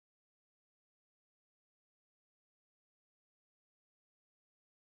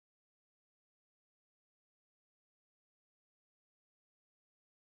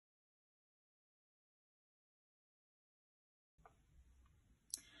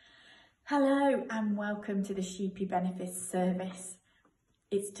Hello and welcome to the Sheepy Benefits service.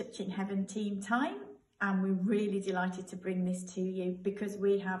 It's Touching Heaven team time and we're really delighted to bring this to you because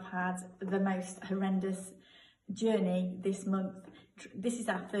we have had the most horrendous journey this month. This is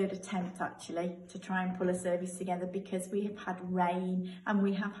our third attempt actually to try and pull a service together because we have had rain and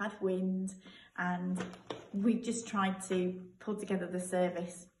we have had wind and we've just tried to pull together the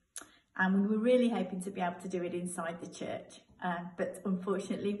service. And we were really hoping to be able to do it inside the church, but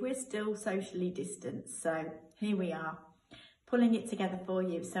unfortunately we're still socially distanced. So here we are, pulling it together for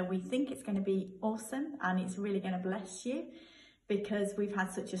you. So we think it's going to be awesome and it's really going to bless you because we've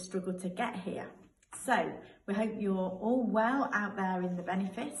had such a struggle to get here. So we hope you're all well out there in the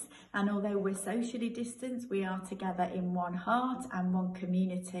benefits, and although we're socially distanced, we are together in one heart and one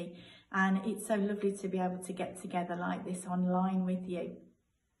community. And it's so lovely to be able to get together like this online with you.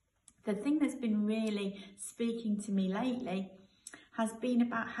 The thing that's been really speaking to me lately has been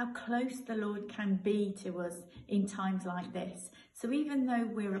about how close the Lord can be to us in times like this. So even though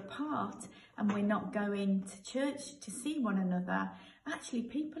we're apart and we're not going to church to see one another, actually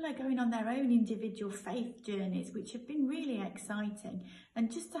people are going on their own individual faith journeys, which have been really exciting.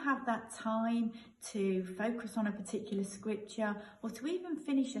 And just to have that time to focus on a particular scripture or to even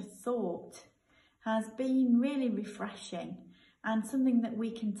finish a thought has been really refreshing, and something that we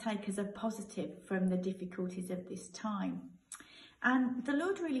can take as a positive from the difficulties of this time. And the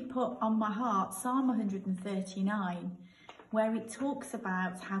Lord really put on my heart Psalm 139, where it talks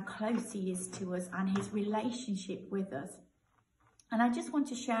about how close he is to us and his relationship with us. And I just want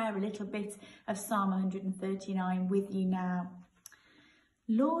to share a little bit of Psalm 139 with you now.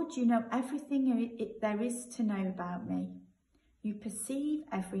 Lord, you know everything there is to know about me. You perceive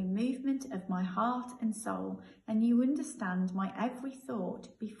every movement of my heart and soul, and you understand my every thought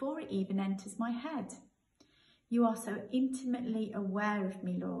before it even enters my head. You are so intimately aware of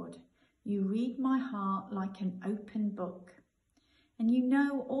me, Lord. You read my heart like an open book, and you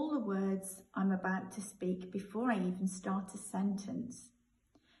know all the words I'm about to speak before I even start a sentence.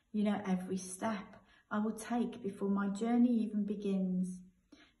 You know every step I will take before my journey even begins.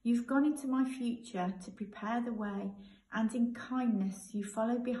 You've gone into my future to prepare the way, and in kindness you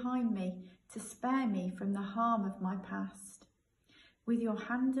follow behind me to spare me from the harm of my past. With your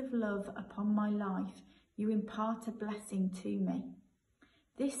hand of love upon my life, you impart a blessing to me.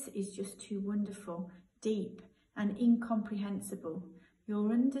 This is just too wonderful, deep and incomprehensible.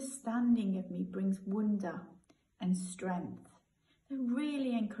 Your understanding of me brings wonder and strength. They're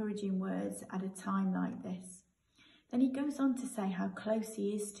really encouraging words at a time like this. Then he goes on to say how close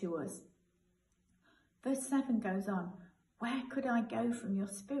he is to us. Verse 7 goes on, where could I go from your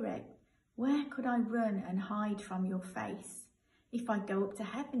spirit? Where could I run and hide from your face? If I go up to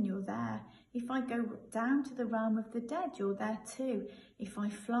heaven, you're there. If I go down to the realm of the dead, you're there too. If I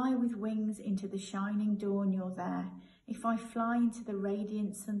fly with wings into the shining dawn, you're there. If I fly into the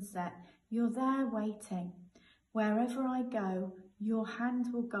radiant sunset, you're there waiting. Wherever I go, your hand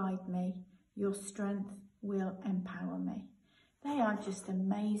will guide me. Your strength will empower me. They are just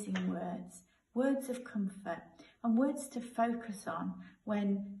amazing words. Words of comfort and words to focus on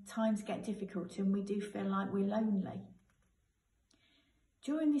when times get difficult and we do feel like we're lonely.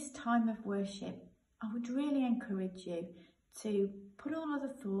 During this time of worship, I would really encourage you to put all other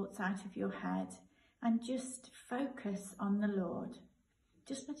thoughts out of your head and just focus on the Lord.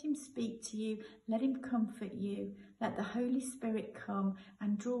 Just let him speak to you, let him comfort you, let the Holy Spirit come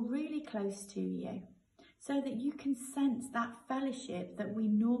and draw really close to you, so that you can sense that fellowship that we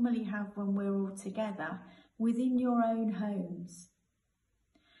normally have when we're all together within your own homes.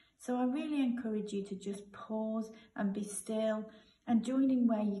 So I really encourage you to just pause and be still and join in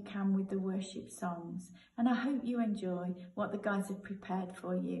where you can with the worship songs. And I hope you enjoy what the guys have prepared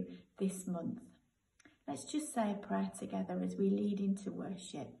for you this month. Let's just say a prayer together as we lead into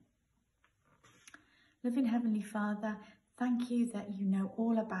worship. Loving Heavenly Father, thank you that you know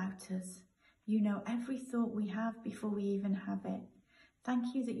all about us. You know every thought we have before we even have it.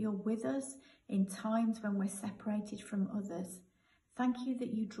 Thank you that you're with us in times when we're separated from others. Thank you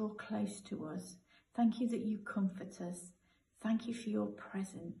that you draw close to us. Thank you that you comfort us. Thank you for your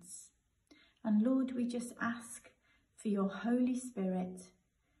presence. And Lord, we just ask for your Holy Spirit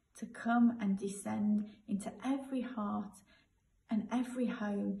to come and descend into every heart and every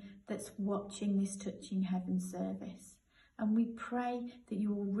home that's watching this Touching Heaven service. And we pray that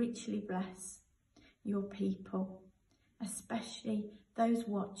you will richly bless your people, especially those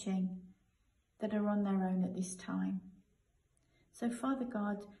watching that are on their own at this time. So Father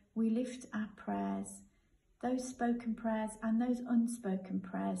God, we lift our prayers, those spoken prayers and those unspoken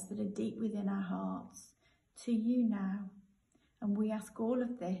prayers that are deep within our hearts, to you now. And we ask all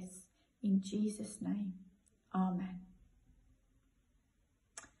of this In Jesus' name, amen.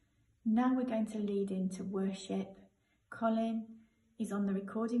 Now we're going to lead into worship. Colin is on the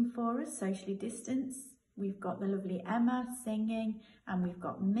recording for us, socially distanced. We've got the lovely Emma singing, and we've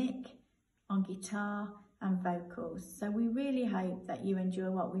got Mick on guitar and vocals. So we really hope that you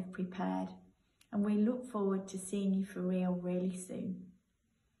enjoy what we've prepared, and we look forward to seeing you for real really soon.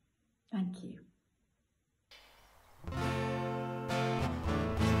 Thank you.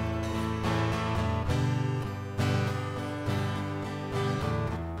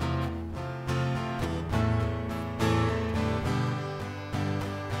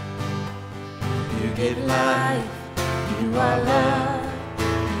 You give life, you are love,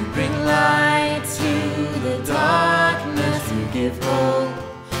 you bring light to the darkness, you give hope,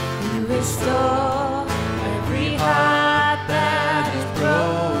 you restore every heart that is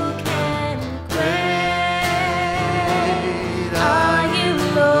broken. Great are you,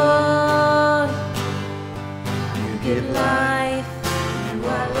 Lord. You give life, you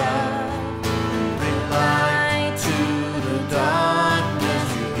are love, you bring light to the darkness,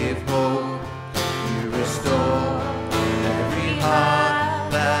 you give hope.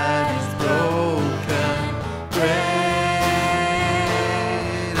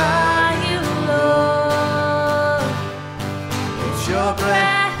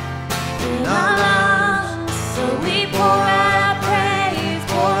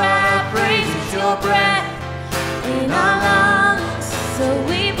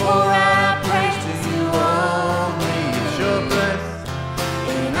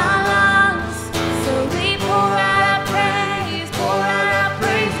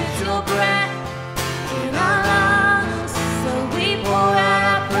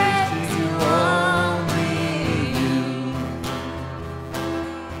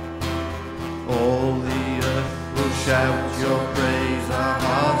 Shout your praise, our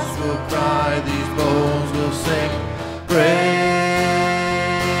hearts will cry, these bones will sing. Great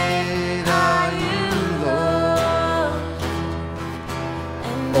are you, Lord.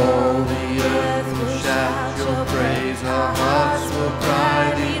 And all the earth will shout your praise, our hearts will cry,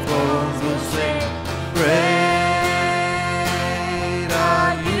 these bones will sing. Great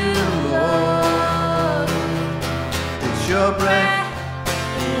are you, Lord. It's your breath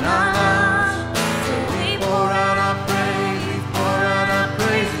in our lungs.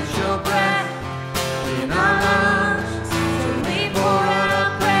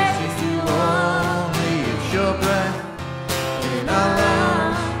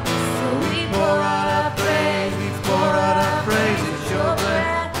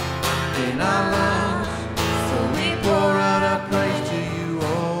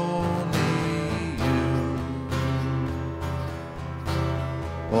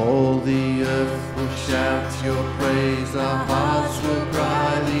 All the earth will shout your praise, our hearts will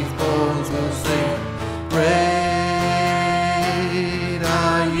cry, these bones will sing. Great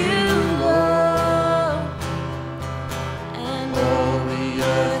are you, Lord. And all the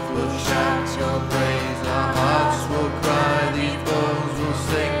earth will shout your praise, our hearts will cry, these bones will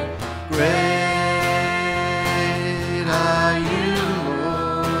sing. Great are you,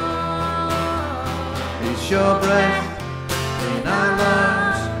 Lord. It's your breath in our lungs.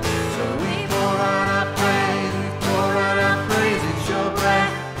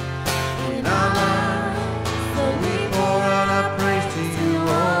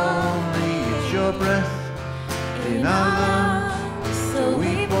 Breath in our lungs, so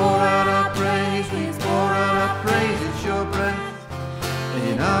we pour out our praise, we pour out our praise, it's your breath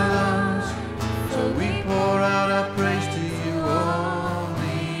in our lungs, so we pour out our praise to you,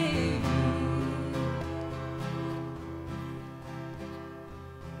 only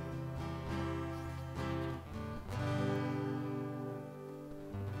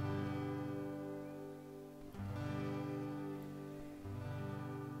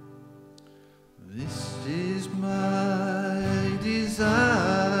This is my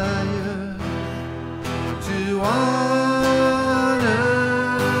desire to honor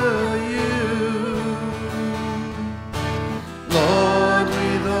you, Lord,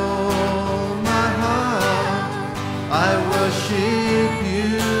 with all my heart I worship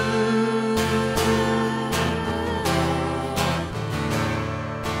you.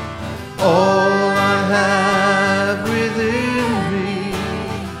 All I have within me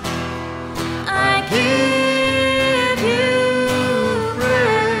give you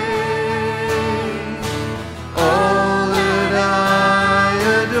praise. All that I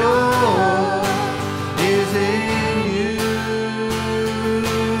adore is in you.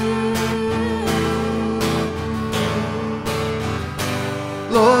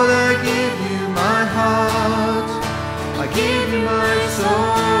 Lord, I give you my heart, I give you my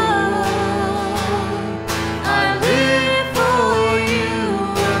soul.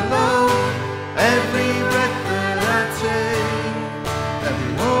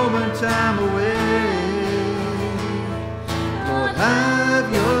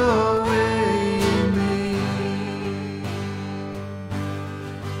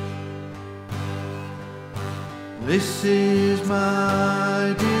 This is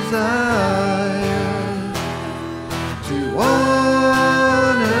my desire, to honor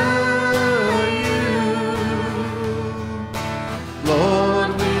you, Lord,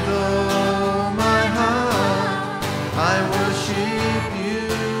 with all my heart I worship you.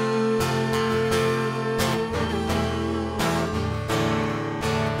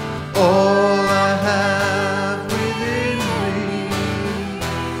 All I have within me,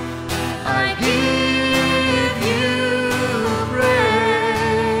 I give you praise.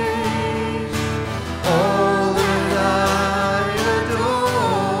 All that I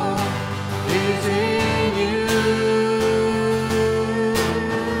adore is in you.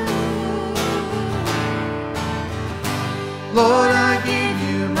 Lord, I give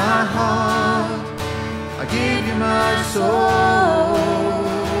you my heart, I give you my soul.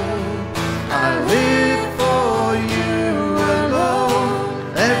 I live for you alone.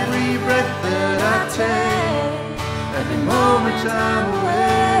 Every breath that I take, every moment I'm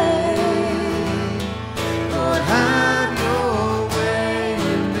away. Lord, have your way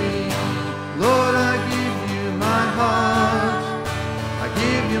in me. Lord, I give you my heart, I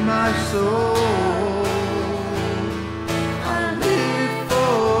give you my soul. I live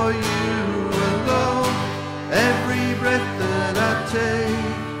for you alone. Every breath that I take,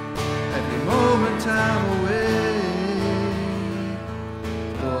 every moment I'm away.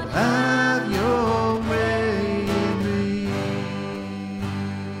 Lord, have your way in me.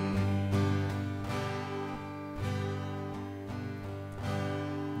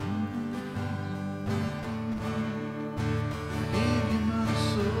 I give you my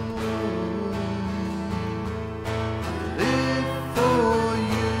soul. I live for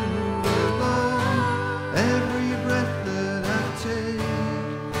you alone. Every breath that I take,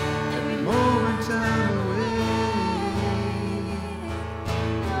 every moment I'm away.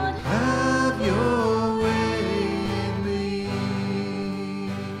 Have your way in me.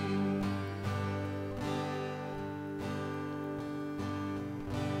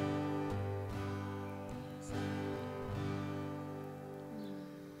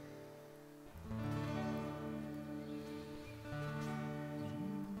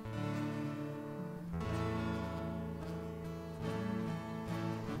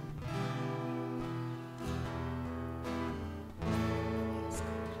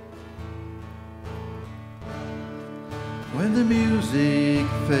 When the music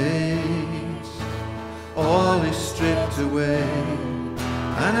fades, all is stripped away,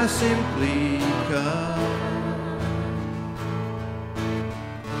 and I simply come,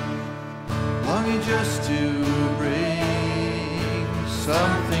 longing just to bring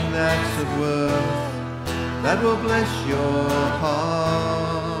something that's of worth, that will bless your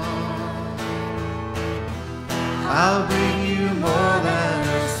heart. I'll bring you more than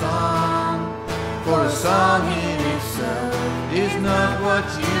a song, for a song in itself is not what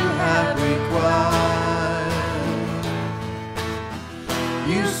you have required.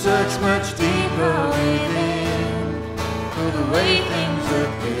 You search much deeper within for the way things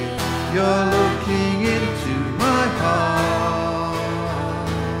appear. You're looking into my heart.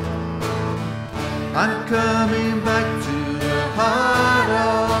 I'm coming back to the heart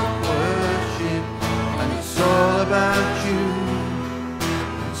of worship, and it's all about you.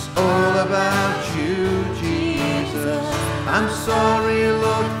 It's all about you, Jesus. I'm sorry,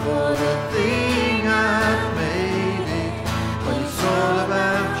 Lord, for the thing I've made it, but it's all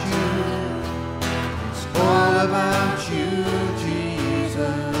about you. It's all about you,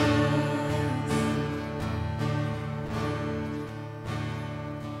 Jesus.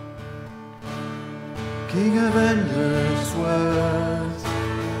 King of endless worth,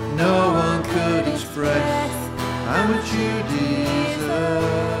 no one could express how much you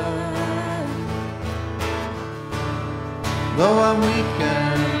deserve. Though I'm weak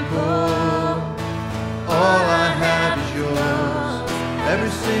and poor, all I have is yours,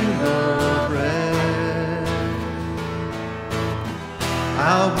 every single breath.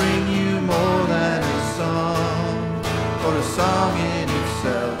 I'll bring you more than a song, for a song in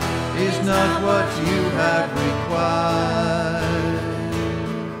itself is not what you have required.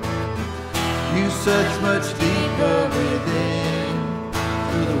 You search much deeper within,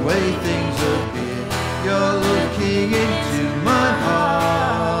 through the way things appear. You're looking into my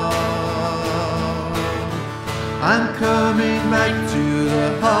heart. I'm coming back to the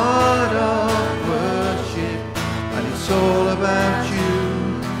heart of worship, and it's all about you.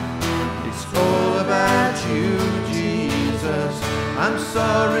 It's all about you, Jesus. I'm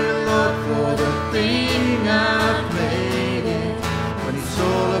sorry, Lord, for the thing I've made it, when it's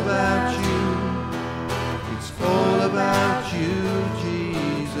all about you. It's all about you,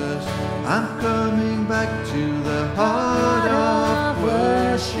 Jesus. I'm coming back back to the heart of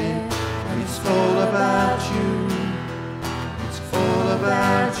worship, and it's all about you. It's all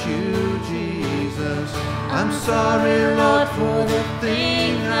about you, Jesus. I'm sorry, Lord, for the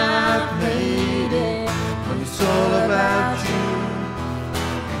thing I've made it, but it's all about you.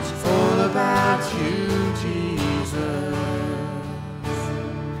 It's all about you, Jesus.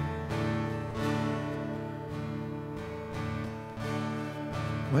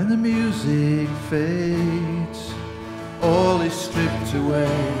 When the music fades, all is stripped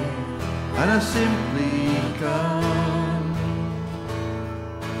away, and I simply come,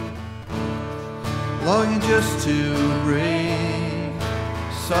 longing just to bring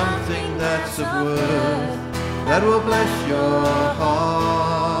something that's of worth, that will bless your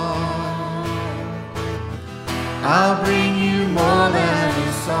heart. I'll bring you more than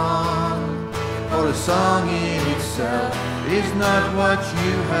a song, for a song in itself is not what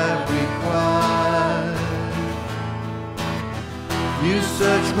you have required. You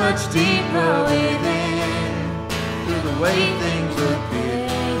search much deeper within, through the way things appear.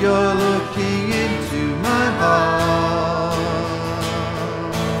 You're looking into my heart.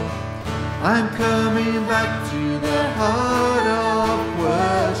 I'm coming back to the heart of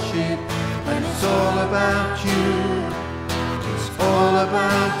worship, and it's all about you. It's all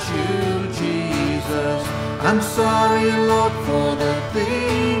about you, Jesus. I'm sorry, Lord, for the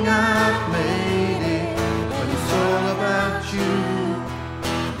thing I've made it, but it's all about you.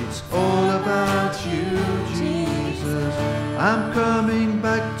 It's all about you, Jesus. I'm coming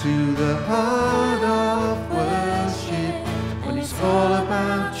back to the heart of worship, but it's all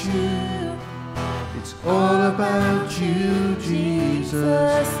about you. It's all about you,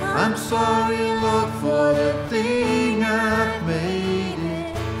 Jesus. I'm sorry, Lord, for the thing I've made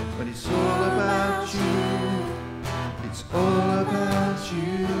it, but it's all about you. It's all about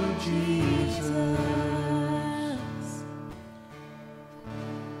you, Jesus.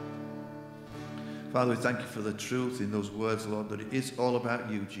 Father, we thank you for the truth in those words, Lord, that it is all about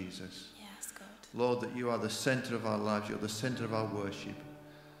you, Jesus. Yes, God. Lord, that you are the centre of our lives, you're the centre of our worship.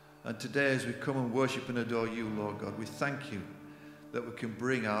 And today, as we come and worship and adore you, Lord God, we thank you that we can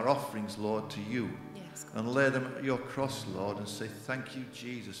bring our offerings, Lord, to you. Yes, God. And lay them at your cross, Lord, and say, thank you,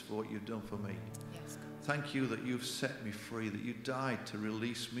 Jesus, for what you've done for me. Yes, God. Thank you that you've set me free, that you died to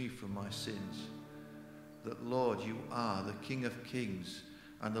release me from my sins. That, Lord, you are the King of Kings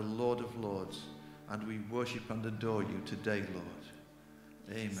and the Lord of Lords. And we worship and adore you today, Lord.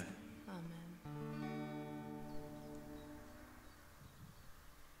 Yes. Amen. Amen.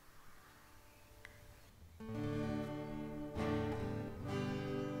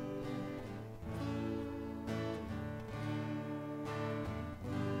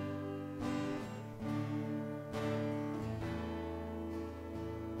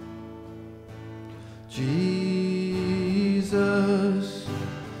 Jesus,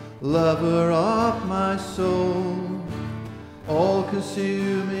 lover of my soul,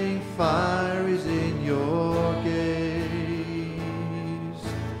 all-consuming fire is in your gaze.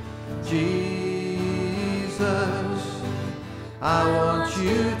 Jesus, I want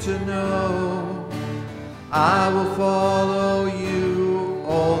you to know I will follow you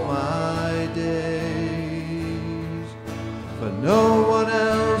all my days. For no one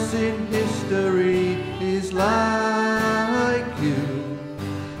else in history is like you,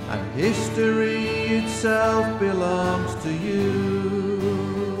 and history itself belongs to you.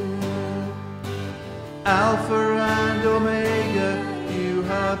 Alpha and Omega, you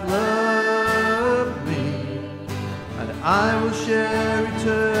have loved me, and I will share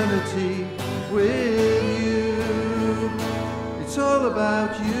eternity with you. It's all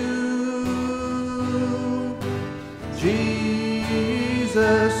about you, Jesus,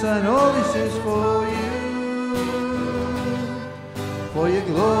 and all this is for you. For your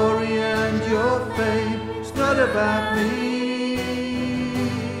glory and your fame, it's not about me.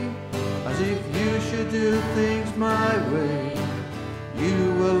 As if you should do things my way,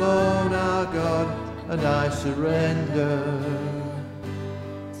 you alone are God, and I surrender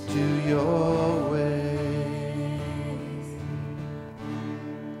to your way.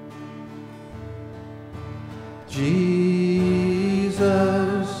 Jesus,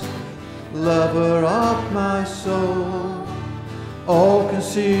 lover of my soul,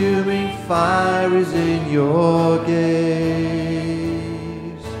 all-consuming fire is in your gaze.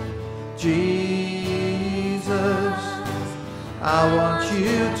 Jesus, I want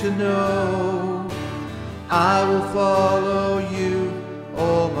you to know I will follow you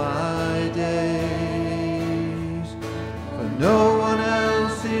all my days. For no one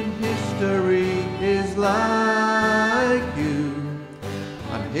else in history is like you,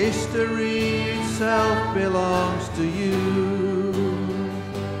 and history itself itself belongs to you.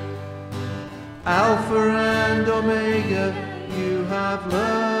 Alpha and Omega, you have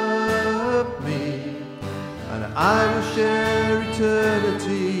loved me, and I will share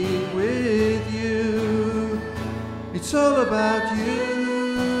eternity with you. It's all about you,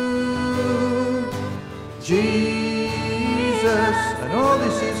 Jesus, and all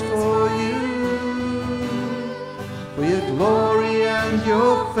this is for you. For your glory and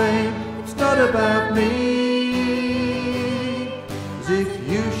your fame, it's not about me. As if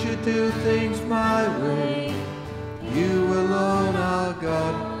you should do things my way, you alone are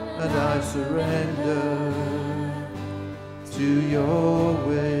God, and I surrender to your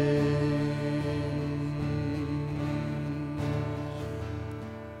ways.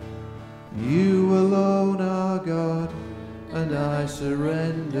 You alone are God, and I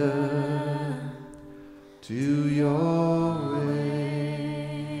surrender to your ways.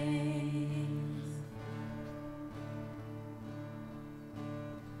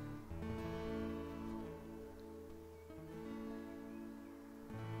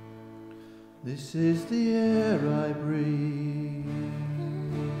 This is the air I breathe.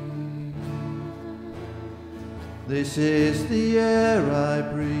 This is the air I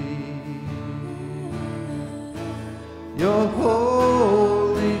breathe. Your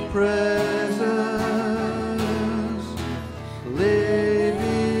holy presence living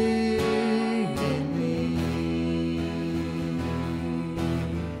in me.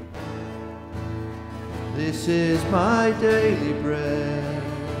 This is my daily bread.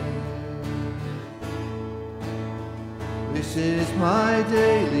 This is my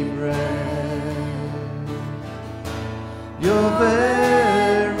daily bread. Your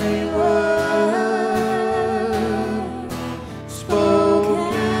very word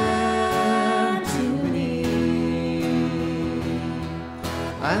spoken to me,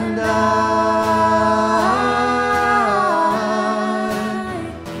 and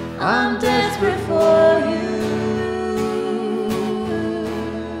I'm desperate for you,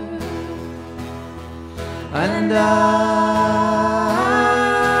 and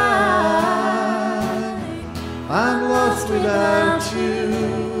I'm lost without you.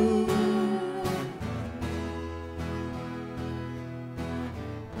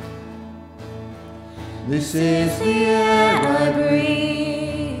 This is the air I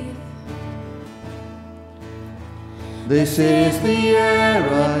breathe. This is the air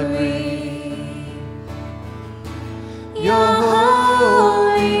I breathe. Your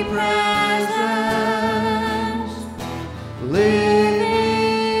holy presence living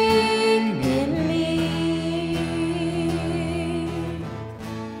in me.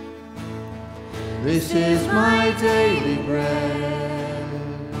 This is my daily bread.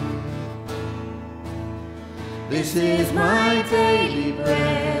 This is my daily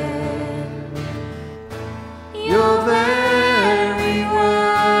bread. Your very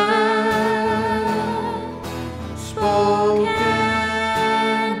word spoken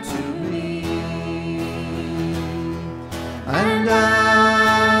to me, and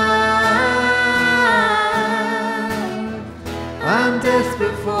I'm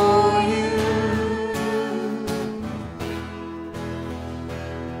desperate for you,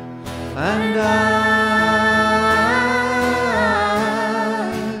 and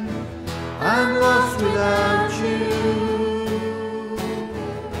I'm lost without you,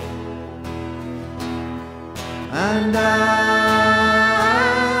 and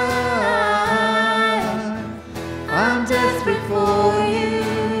I'm desperate for you,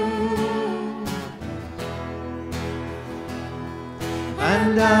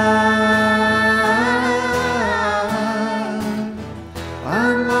 and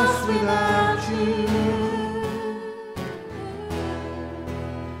I'm lost without you.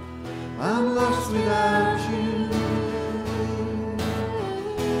 I'm lost without you.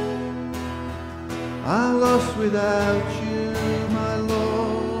 I'm lost without you, my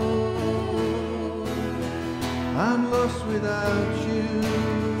Lord. I'm lost without you.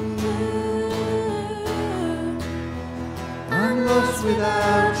 I'm lost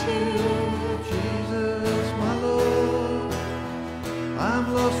without you, Jesus, my Lord. I'm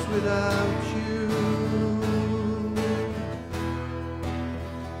lost without you.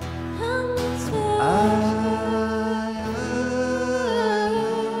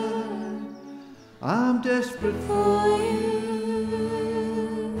 I'm desperate for you,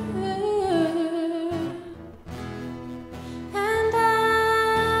 and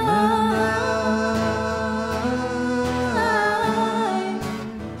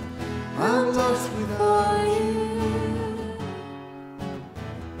I'm lost without you.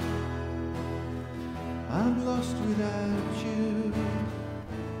 I'm lost without you.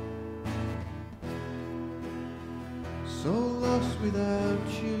 so lost without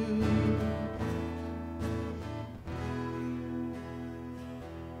you.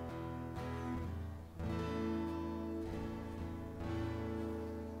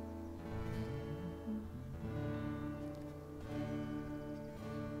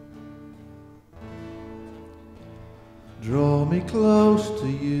 Draw me close to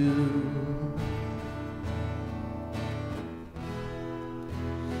you.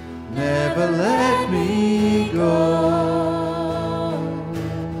 Never let me go.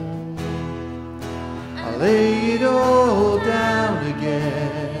 I lay it all down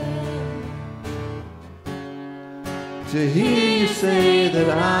again to hear you say that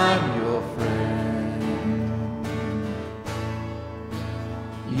I'm your friend.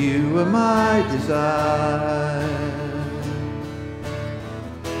 You are my desire.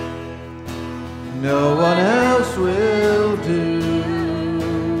 No one else will do,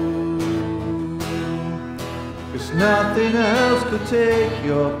 'cause nothing else could take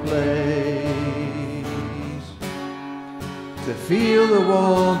your place. To feel the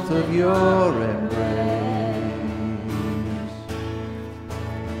warmth of your embrace,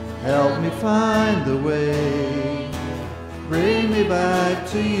 help me find the way, bring me back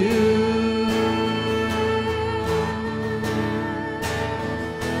to you.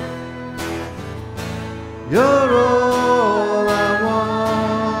 You're all I want.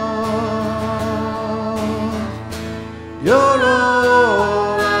 You're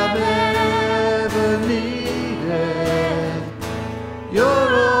all I've ever needed.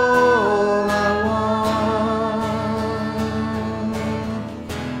 You're all I want.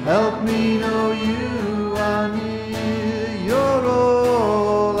 Help me know you are near. You're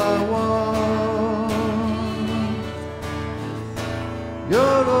all I want.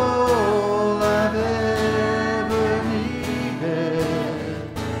 You're all I've ever.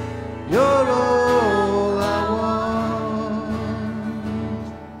 You're all I want.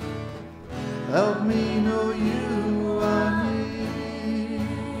 Help me know you are near.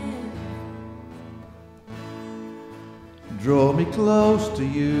 Draw me close to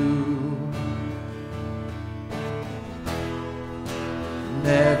you.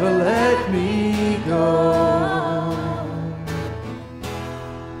 Never let me go.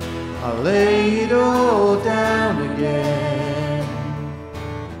 I'll lay it all down again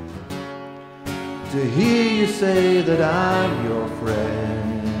to hear you say that I'm your friend.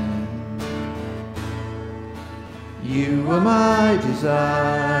 You are my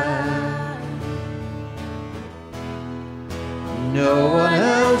desire. No one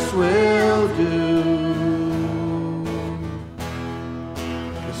else will do,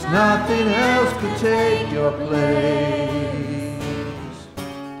 'cause nothing else could take your place.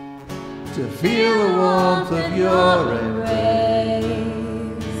 To feel the warmth of your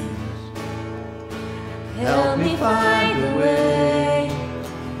embrace, help me find a way,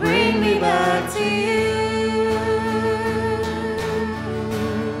 bring me back to you.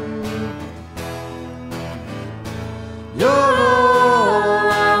 You're all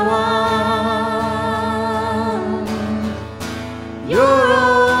I want. You're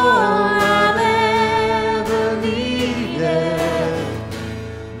all I've ever needed.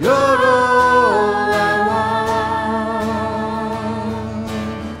 You're all I want.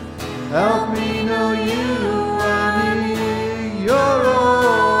 Help me know you are near. You're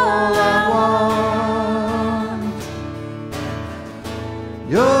all I want.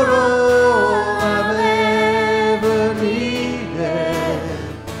 You're all I've ever needed.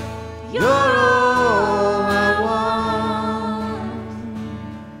 You're all I want.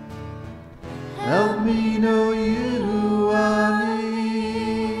 Help me know you are near.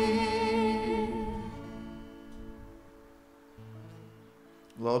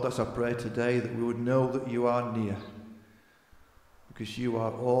 Lord, as I pray today that we would know that you are near, because you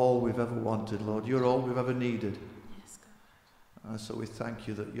are all we've ever wanted, Lord. You're all we've ever needed. Yes, God. And so we thank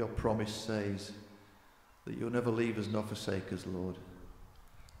you that your promise says that you'll never leave us nor forsake us, Lord.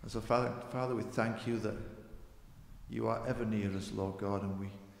 And so, Father, we thank you that you are ever near us, Lord God, and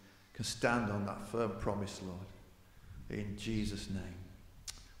we can stand on that firm promise, Lord. In Jesus' name.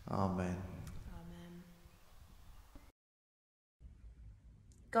 Amen. Amen.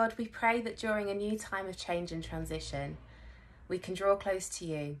 God, we pray that during a new time of change and transition, we can draw close to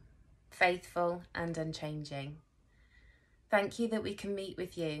you, faithful and unchanging. Thank you that we can meet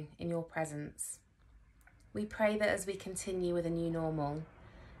with you in your presence. We pray that as we continue with a new normal,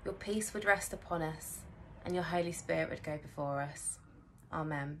 your peace would rest upon us and your Holy Spirit would go before us.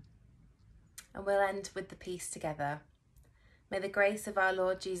 Amen. And we'll end with the peace together. May the grace of our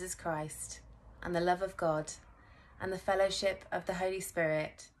Lord Jesus Christ and the love of God and the fellowship of the Holy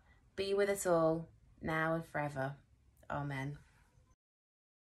Spirit be with us all now and forever. Amen.